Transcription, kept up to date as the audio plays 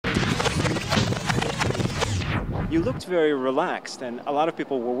You looked very relaxed, and a lot of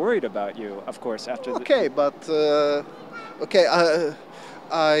people were worried about you, of course, after Okay, but okay,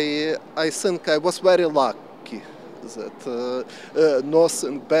 I think I was very lucky that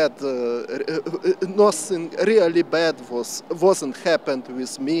nothing bad, nothing really bad wasn't happened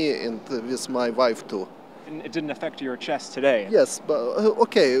with me and with my wife too. and it didn't affect your chest today. Yes, but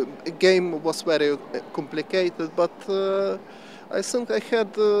okay, game was very complicated, but I think I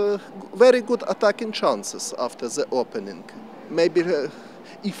had very good attacking chances after the opening. Maybe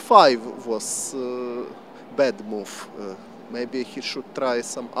E5 was bad move. Maybe he should try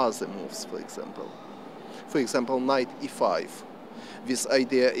some other moves, for example. For example, knight E5. This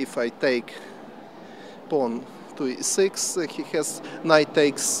idea, if I take pawn to E6, he has knight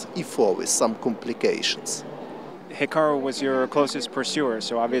takes E4 with some complications. Hikaru was your closest pursuer,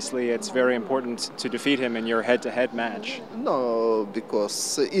 so obviously it's very important to defeat him in your head-to-head match. No,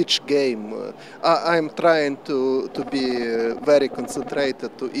 because each game, I'm trying to be very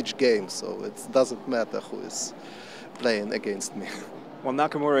concentrated to each game, so it doesn't matter who is playing against me. Well,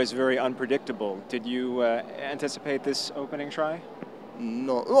 Nakamura is very unpredictable. Did you anticipate this opening try?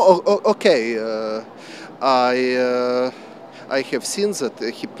 No, okay. I have seen that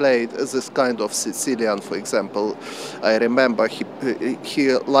he played this kind of Sicilian, for example. I remember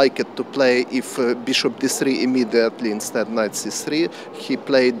he liked to play if bishop d3 immediately instead knight c3. He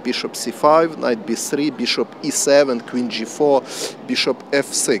played bishop c5, knight b3, bishop e7, queen g4, bishop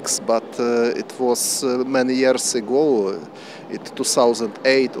f6. But it was many years ago, it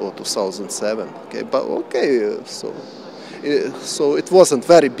 2008 or 2007. Okay, but okay, so it wasn't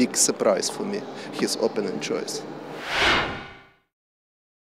very big surprise for me, his opening choice.